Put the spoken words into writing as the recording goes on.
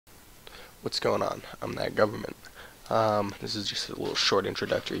What's going on? I'm that government. This is just a little short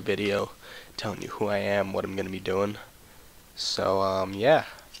introductory video telling you who I am, what I'm going to be doing. Yeah,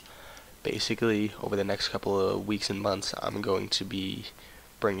 basically over the next couple of weeks and months, I'm going to be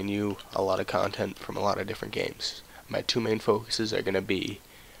bringing you a lot of content from a lot of different games. My two main focuses are going to be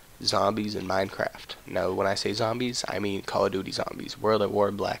zombies and Minecraft. Now, when I say zombies, I mean Call of Duty zombies, World at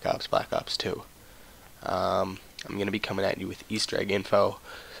War, Black Ops 2. I'm going to be coming at you with Easter egg info,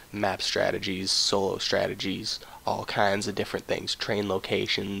 map strategies, solo strategies, all kinds of different things. Train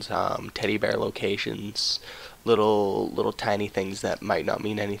locations, teddy bear locations, little tiny things that might not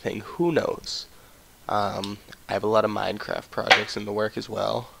mean anything. Who knows? I have a lot of Minecraft projects in the work as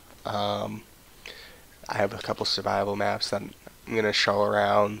well. I have a couple survival maps that I'm going to show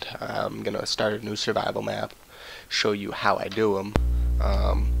around. I'm going to start a new survival map, show you how I do them.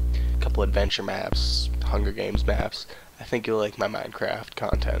 A couple adventure maps, Hunger Games maps. I think you'll like my Minecraft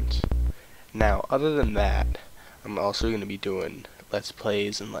content. Now, other than that, I'm also going to be doing Let's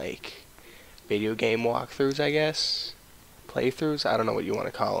Plays and like video game walkthroughs, I guess. Playthroughs? I don't know what you want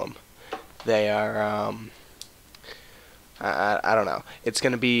to call them. They are, I don't know. It's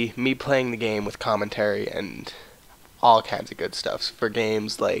going to be me playing the game with commentary and all kinds of good stuff for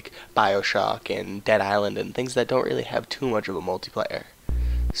games like BioShock and Dead Island and things that don't really have too much of a multiplayer.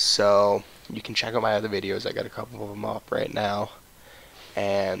 So you can check out my other videos. I got a couple of them up right now.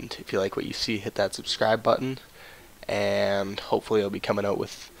 And if you like what you see, hit that subscribe button. And hopefully I'll be coming out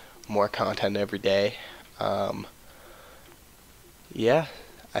with more content every day. Yeah,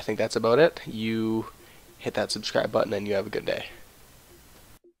 I think that's about it. You hit that subscribe button and you have a good day.